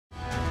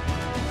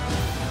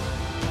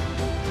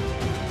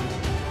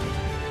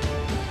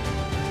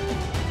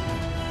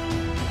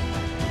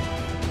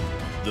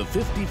the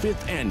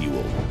 55th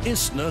Annual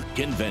ISNA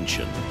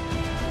Convention.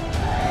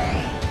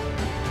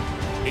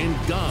 In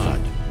God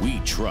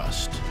we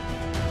trust.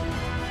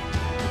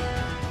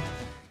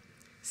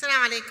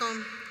 Assalamu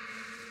alaikum.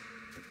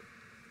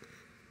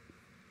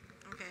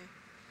 Okay.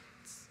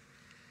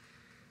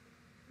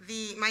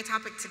 My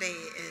topic today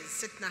is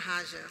Sitna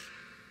Hajar.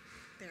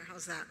 There,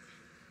 how's that?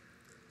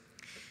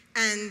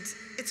 And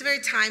it's a very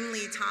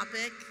timely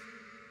topic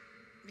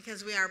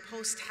because we are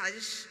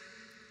post-Hajj,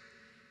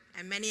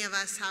 and many of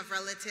us have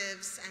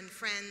relatives and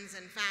friends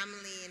and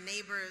family and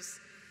neighbors,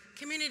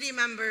 community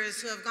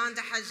members who have gone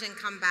to Hajj and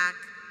come back,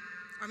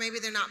 or maybe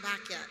they're not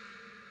back yet.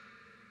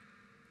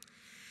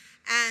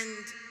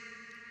 And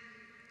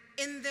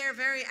in their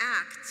very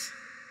act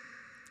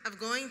of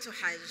going to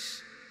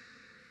Hajj,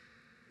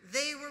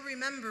 they were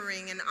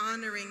remembering and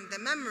honoring the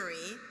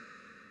memory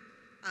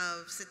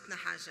of Sitna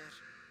Hajar,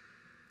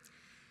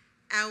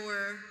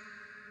 our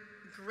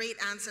great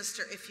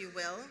ancestor, if you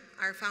will,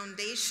 a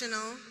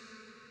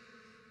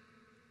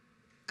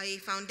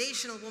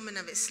foundational woman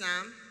of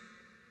Islam,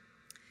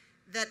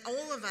 that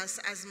all of us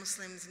as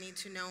Muslims need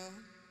to know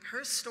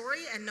her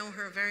story and know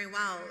her very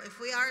well if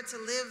we are to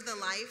live the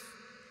life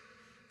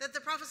that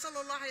the Prophet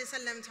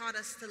ﷺ taught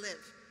us to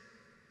live.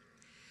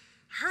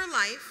 Her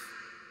life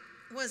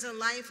was a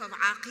life of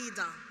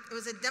aqeedah. It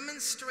was a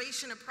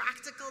demonstration, a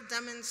practical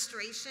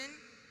demonstration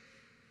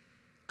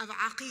of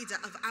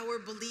aqeedah, of our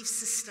belief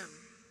system.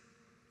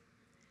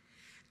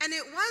 And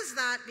it was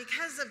that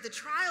because of the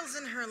trials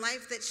in her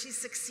life that she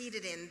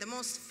succeeded in, the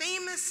most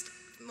famous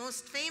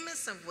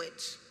of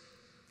which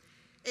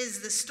is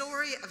the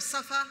story of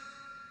Safa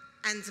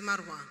and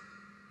Marwa.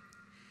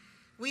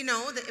 We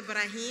know that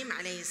Ibrahim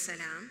alayhi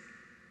salam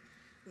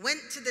went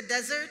to the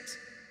desert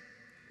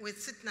with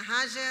Sitna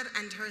Hajar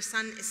and her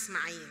son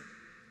Ismail.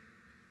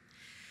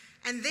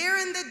 And there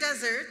in the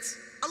desert,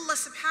 Allah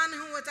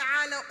subhanahu wa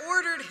ta'ala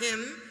ordered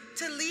him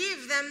to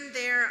leave them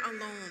there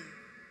alone.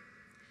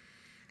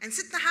 And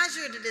Sitna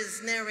Hajar, it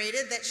is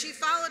narrated that she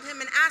followed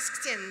him and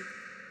asked him,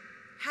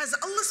 has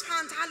Allah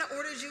subhanahu wa ta'ala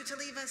ordered you to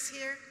leave us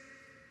here?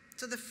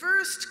 So the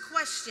first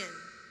question,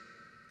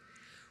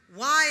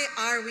 why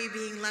are we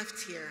being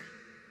left here?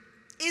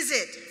 Is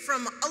it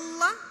from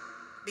Allah?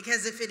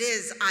 Because if it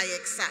is, I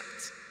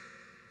accept.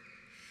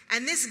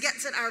 And this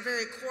gets at our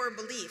very core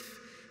belief,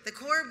 the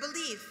core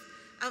belief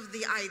of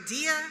the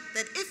idea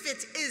that if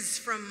it is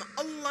from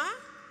Allah,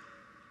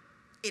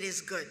 it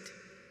is good.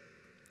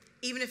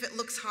 Even if it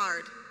looks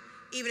hard,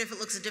 even if it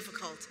looks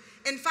difficult.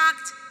 In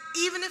fact,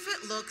 even if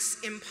it looks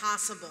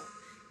impossible,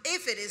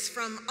 if it is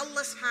from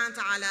Allah subhanahu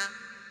wa ta'ala,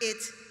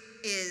 it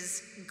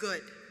is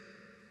good.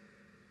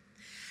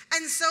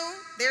 And so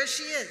there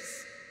she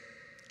is,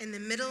 in the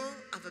middle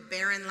of a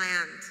barren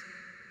land,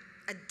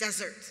 a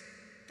desert.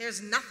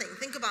 There's nothing.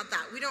 Think about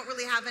that. We don't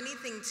really have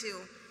anything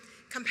to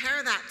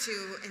compare that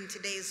to in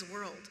today's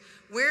world.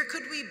 Where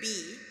could we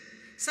be?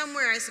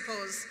 Somewhere, I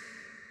suppose,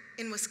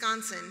 in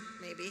Wisconsin,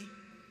 maybe,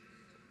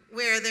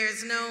 where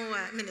there's no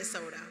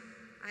Minnesota.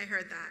 I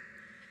heard that.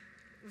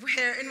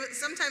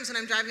 Sometimes when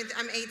I'm driving,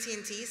 I'm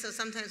AT&T, so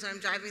sometimes when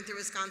I'm driving through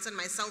Wisconsin,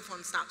 my cell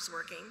phone stops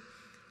working.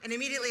 And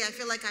immediately I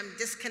feel like I'm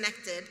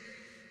disconnected,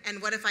 and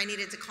what if I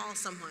needed to call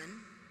someone?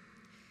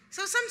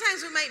 So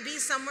sometimes we might be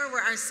somewhere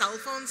where our cell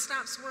phone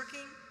stops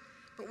working,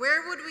 but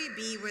where would we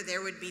be where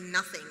there would be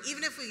nothing?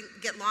 Even if we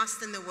get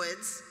lost in the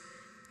woods,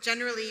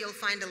 generally you'll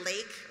find a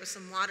lake or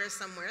some water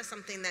somewhere,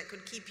 something that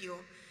could keep you,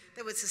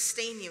 that would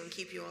sustain you and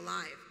keep you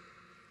alive.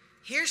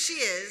 Here she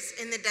is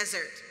in the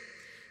desert.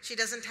 She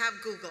doesn't have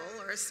Google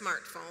or a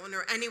smartphone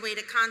or any way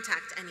to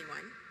contact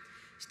anyone.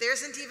 There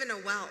isn't even a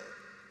well.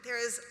 There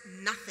is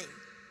nothing.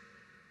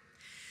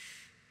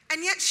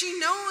 And yet she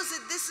knows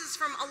that this is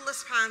from Allah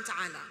subhanahu wa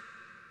ta'ala.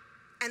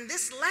 And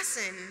this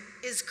lesson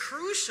is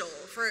crucial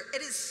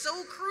it is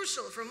so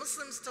crucial for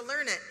Muslims to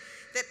learn it,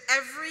 that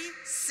every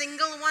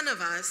single one of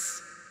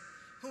us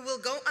who will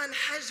go on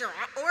Hajj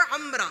or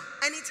Umrah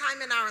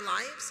anytime in our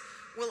lives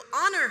will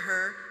honor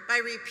her by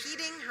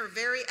repeating her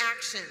very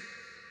action.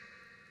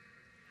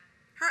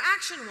 Her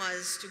action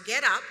was to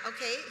get up.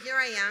 Okay, here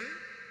I am.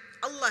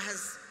 Allah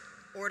has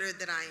ordered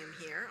that I am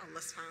here. Allah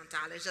subhanahu wa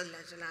ta'ala,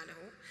 Jalla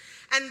Jalaluhu.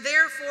 And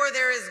therefore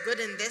there is good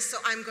in this, so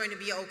I'm going to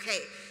be okay.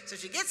 So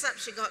she gets up,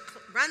 she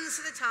runs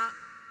to the top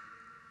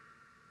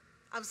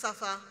of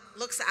Safa,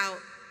 looks out,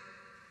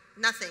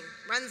 nothing.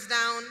 Runs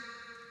down,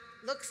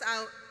 looks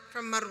out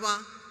from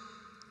Marwa,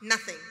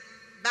 nothing.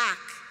 Back.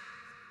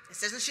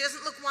 She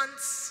doesn't look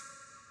once,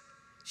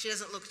 she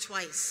doesn't look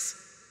twice.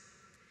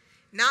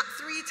 Not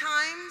 3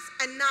 times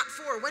and not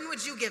 4. When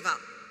would you give up?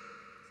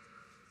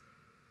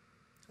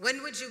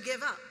 When would you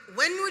give up?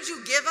 When would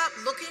you give up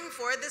looking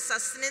for the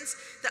sustenance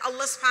that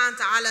Allah subhanahu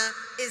wa ta'ala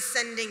is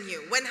sending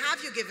you? When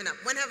have you given up?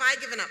 When have I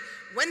given up?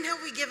 When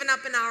have we given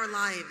up in our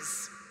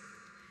lives?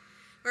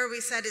 Where we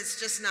said it's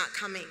just not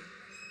coming.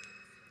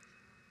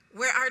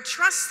 Where our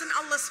trust in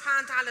Allah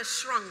subhanahu wa ta'ala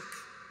shrunk.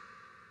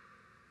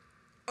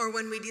 Or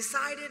when we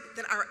decided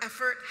that our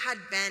effort had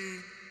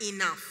been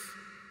enough.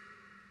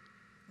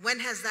 When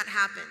has that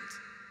happened?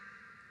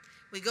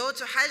 We go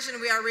to Hajj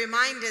and we are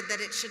reminded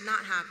that it should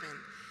not happen.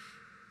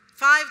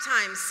 5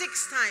 times,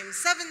 6 times,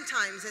 7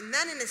 times, and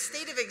then in a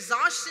state of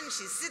exhaustion,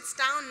 she sits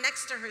down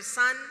next to her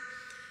son,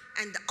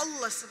 and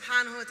Allah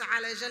subhanahu wa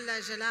ta'ala jalla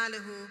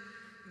jalaluhu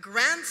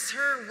grants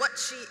her what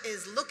she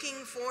is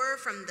looking for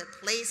from the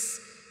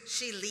place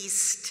she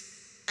least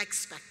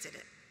expected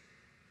it.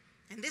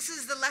 And this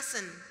is the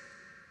lesson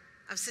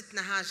of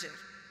Sitna Hajar.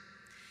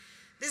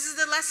 This is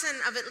the lesson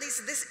of at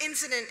least this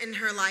incident in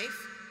her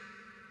life,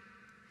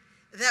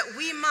 that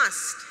we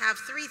must have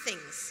 3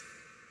 things: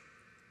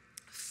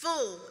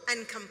 full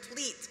and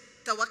complete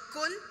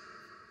tawakkul,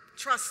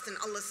 trust in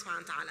Allah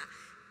subhanahu wa ta'ala,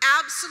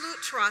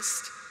 absolute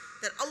trust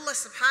that Allah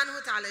subhanahu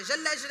wa ta'ala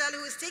jalla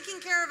jalaluhu is taking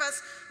care of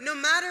us no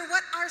matter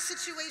what our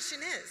situation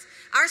is.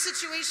 Our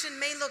situation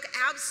may look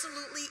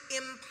absolutely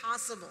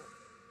impossible.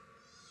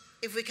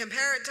 If we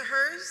compare it to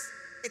hers,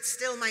 it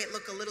still might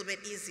look a little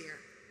bit easier.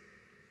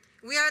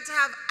 We are to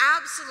have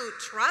absolute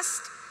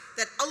trust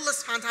that Allah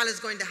subhanahu wa ta'ala is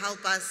going to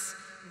help us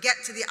get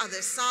to the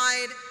other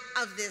side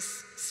of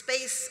this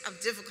space of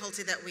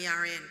difficulty that we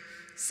are in.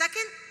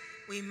 Second,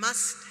 we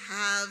must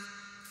have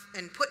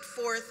and put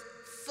forth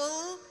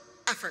full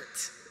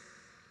effort.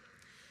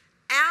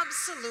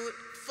 Absolute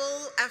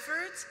full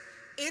effort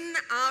in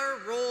our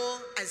role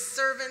as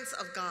servants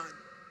of God.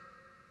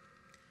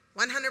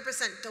 100%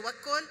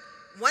 tawakkul,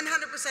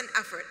 100%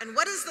 effort. And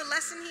what is the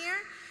lesson here?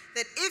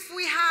 That if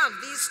we have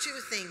these 2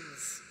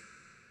 things,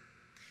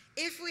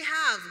 if we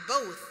have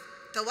both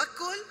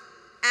tawakkul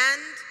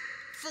and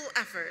full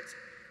effort,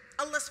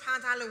 Allah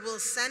subhanahu wa ta'ala will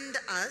send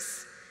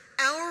us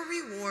our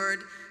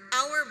reward,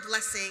 our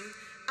blessing,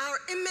 our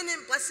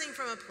imminent blessing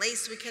from a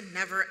place we can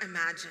never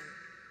imagine.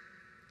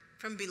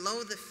 From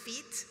below the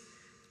feet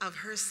of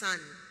her son,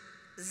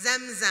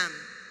 Zamzam,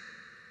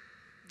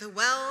 the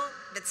well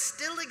that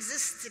still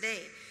exists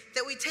today,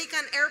 that we take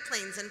on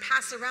airplanes and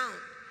pass around.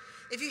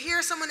 If you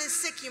hear someone is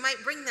sick, you might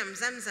bring them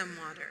Zamzam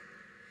water.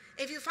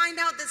 If you find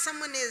out that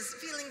someone is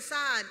feeling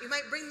sad, you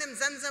might bring them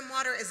Zamzam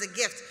water as a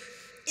gift.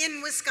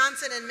 In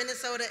Wisconsin and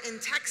Minnesota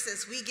and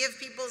Texas, we give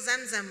people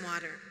Zamzam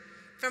water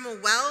from a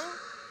well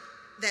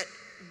that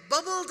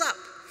bubbled up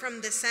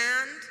from the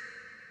sand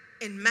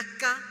in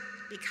Mecca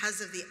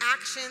because of the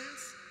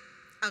actions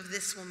of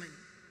this woman,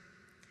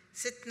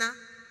 Sitna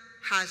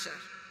Hajar.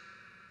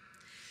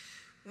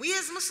 We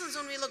as Muslims,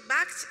 when we look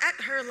back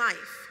at her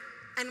life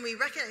and we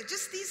recognize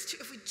just these 2,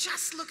 if we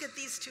just look at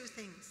these 2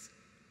 things,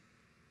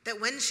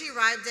 that when she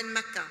arrived in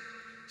Mecca,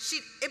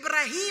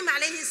 Ibrahim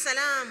alayhi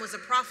salam was a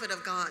prophet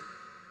of God.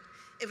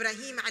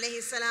 Ibrahim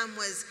alayhi salam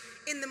was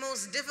in the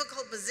most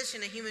difficult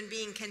position a human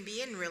being can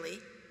be in, really,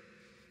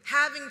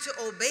 having to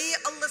obey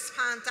Allah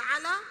subhanahu wa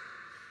ta'ala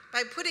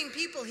by putting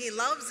people he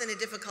loves in a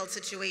difficult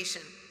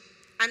situation.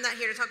 I'm not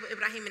here to talk about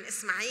Ibrahim and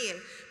Ismail,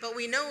 but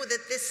we know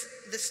that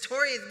the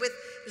story with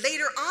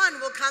later on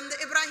will come that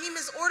Ibrahim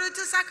is ordered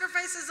to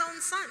sacrifice his own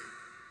son.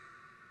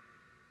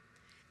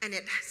 And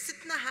at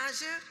Sitna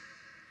Hajar,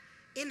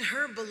 in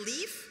her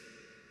belief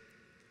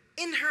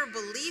in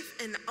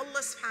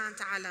Allah subhanahu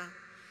wa ta'ala,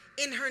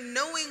 in her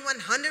knowing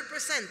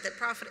 100% that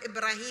Prophet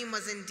Ibrahim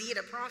was indeed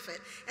a prophet.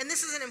 And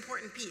this is an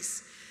important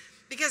piece,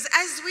 because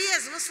as we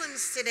as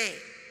Muslims today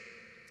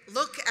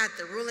look at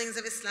the rulings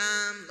of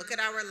Islam, look at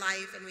our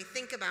life, and we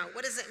think about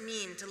what does it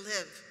mean to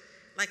live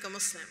like a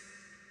Muslim,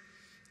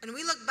 and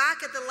we look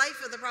back at the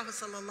life of the Prophet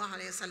sallallahu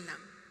alaihi wasallam,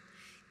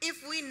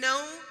 if we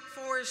know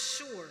for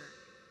sure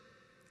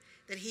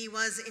that he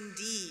was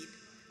indeed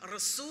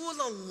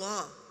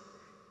Rasulullah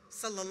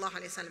sallallahu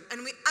alaihi wasallam,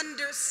 and we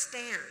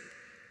understand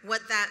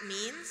what that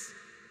means,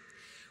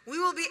 we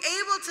will be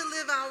able to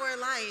live our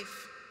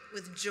life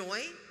with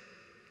joy,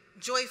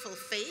 joyful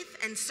faith,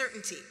 and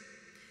certainty.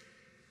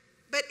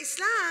 But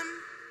Islam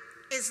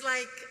is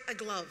like a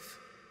glove.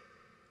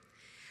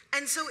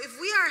 And so if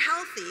we are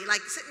healthy,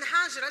 like Sitna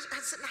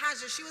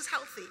Hajar, she was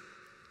healthy.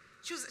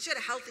 She had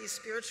a healthy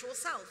spiritual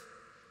self.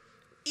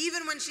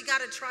 Even when she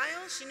got a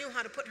trial, she knew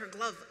how to put her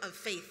glove of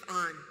faith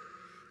on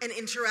and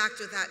interact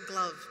with that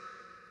glove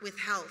with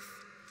health.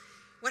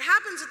 What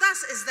happens with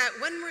us is that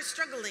when we're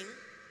struggling,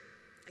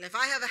 and if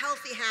I have a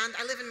healthy hand,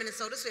 I live in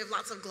Minnesota, so we have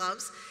lots of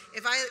gloves.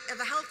 If I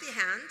have a healthy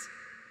hand,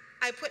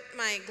 I put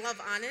my glove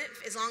on it,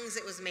 as long as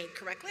it was made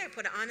correctly, I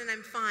put it on and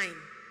I'm fine.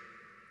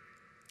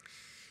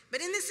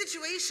 But in this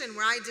situation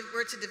where I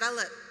were to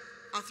develop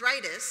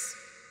arthritis,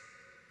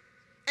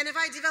 and if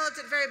I developed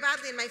it very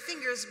badly and my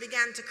fingers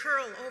began to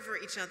curl over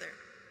each other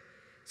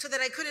so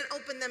that I couldn't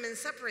open them and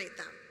separate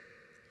them,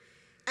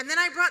 and then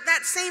I brought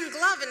that same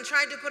glove and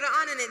tried to put it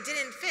on and it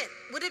didn't fit,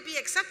 would it be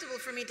acceptable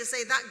for me to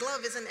say that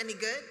glove isn't any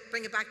good,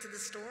 bring it back to the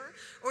store?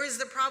 Or is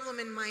the problem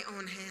in my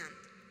own hand?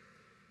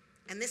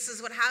 And this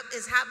is what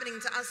is happening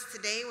to us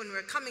today when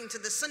we're coming to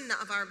the sunnah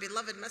of our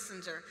beloved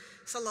messenger,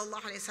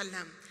 sallallahu alaihi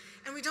wasallam,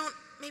 and we don't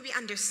maybe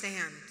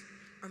understand,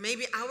 or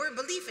maybe our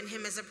belief in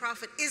him as a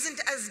prophet isn't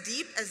as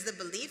deep as the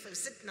belief of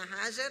Sitna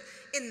Hajar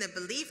in the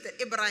belief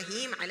that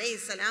Ibrahim alayhi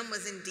salam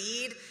was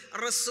indeed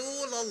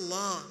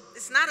Rasulullah.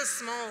 It's not a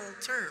small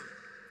term.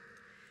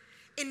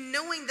 in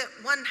knowing that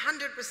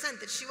 100%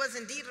 that she was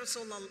indeed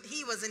Rasulullah,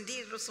 he was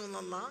indeed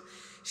Rasulullah,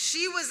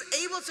 she was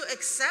able to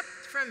accept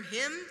from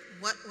him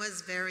what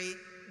was very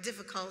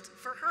difficult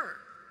for her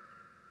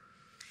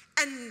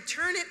and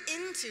turn it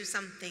into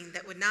something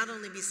that would not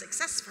only be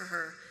success for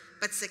her,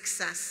 but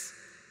success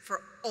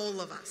for all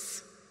of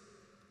us.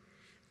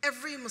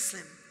 Every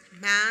Muslim,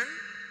 man,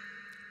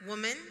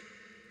 woman,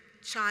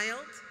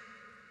 child,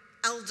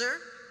 elder,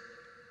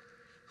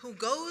 who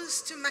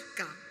goes to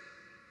Mecca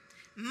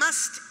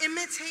must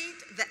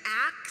imitate the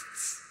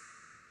acts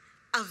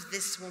of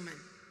this woman.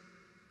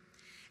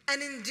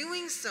 And in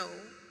doing so,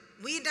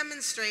 we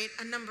demonstrate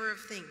a number of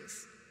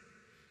things.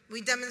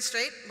 We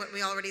demonstrate what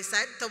we already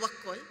said,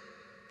 tawakkul.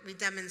 We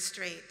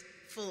demonstrate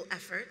full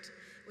effort.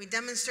 We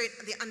demonstrate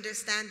the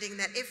understanding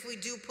that if we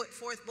do put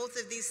forth both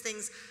of these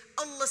things,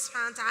 Allah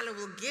subhanahu wa ta'ala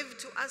will give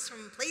to us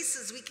from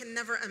places we can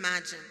never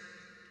imagine.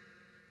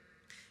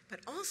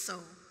 But also,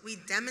 we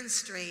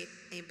demonstrate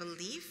a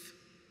belief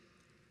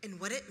in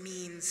what it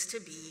means to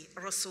be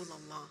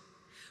Rasulullah.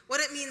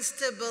 What it means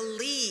to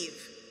believe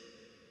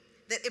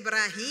that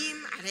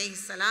Ibrahim alayhi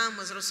salam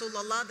was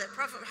Rasulullah, that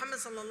Prophet Muhammad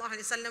sallallahu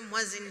alayhi wasallam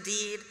was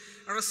indeed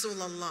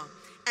Rasulullah,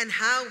 and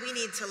how we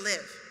need to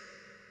live.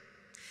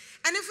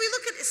 And if we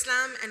look at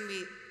Islam and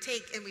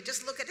we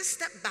just look at it,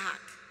 step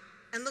back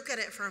and look at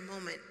it for a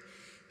moment,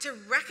 to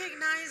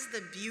recognize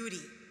the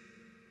beauty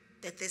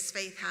that this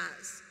faith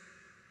has,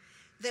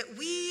 that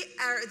we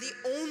are the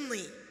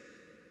only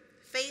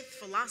faith,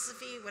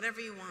 philosophy, whatever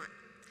you want,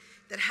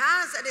 that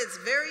has at its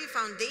very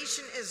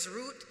foundation as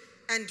root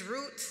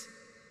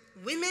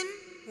women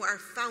who are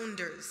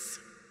founders.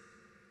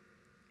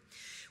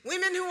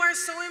 Women who are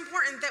so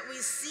important that we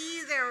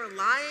see their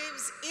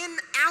lives in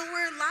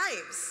our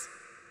lives.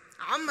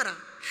 Umrah,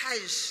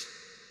 Hajj.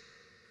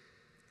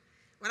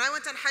 When I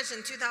went on Hajj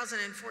in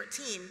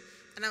 2014,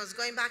 and I was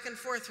going back and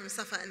forth from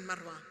Safa and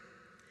Marwa,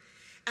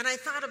 and I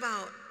thought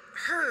about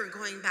her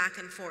going back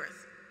and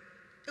forth.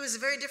 It was a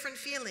very different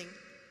feeling.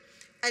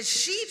 As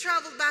she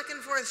traveled back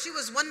and forth, she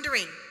was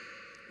wondering,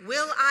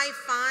 will I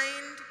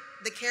find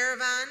the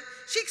caravan?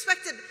 She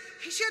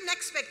had an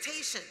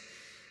expectation.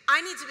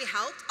 I need to be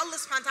helped. Allah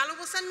subhanahu wa ta'ala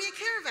will send me a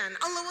caravan.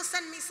 Allah will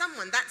send me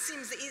someone. That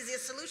seems the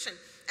easiest solution.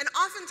 And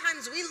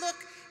oftentimes we look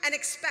and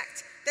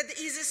expect that the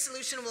easiest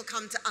solution will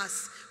come to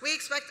us. We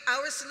expect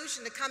our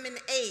solution to come in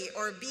A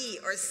or B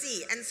or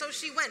C. And so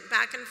she went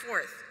back and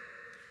forth,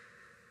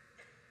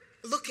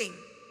 looking.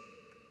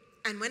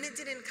 And when it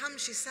didn't come,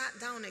 she sat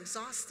down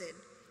exhausted.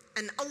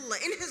 And Allah,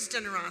 in His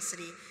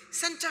generosity,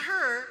 sent to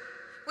her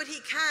what He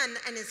can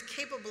and is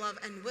capable of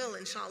and will,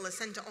 inshallah,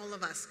 send to all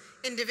of us,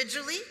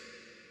 individually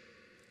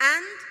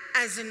and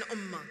as an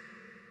ummah.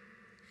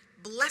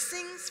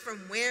 Blessings from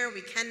where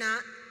we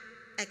cannot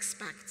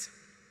expect.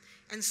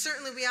 And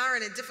certainly we are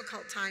in a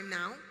difficult time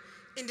now,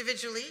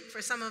 individually, for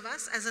some of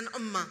us, as an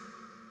ummah.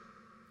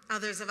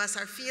 Others of us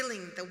are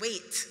feeling the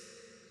weight.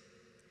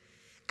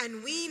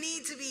 And we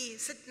need to be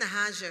Sitna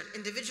Hajar,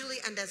 individually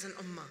and as an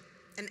ummah.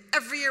 And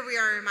every year we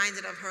are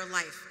reminded of her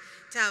life,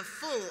 to have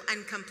full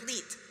and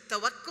complete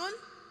tawakkul,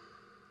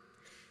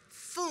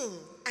 full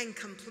and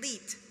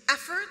complete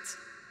effort,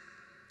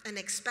 and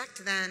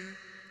expect then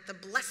the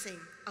blessing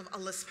of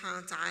Allah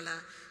subhanahu wa ta'ala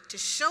to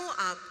show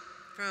up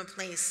from a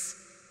place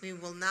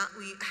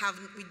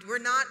we're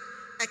not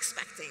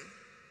expecting.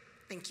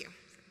 Thank you.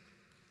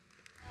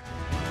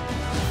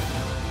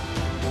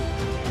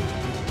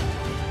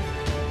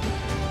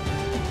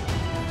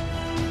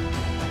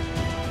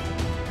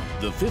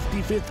 The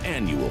 55th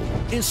Annual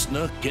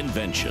ISNA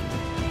Convention.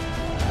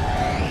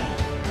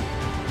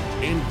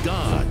 In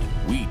God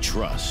we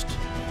trust.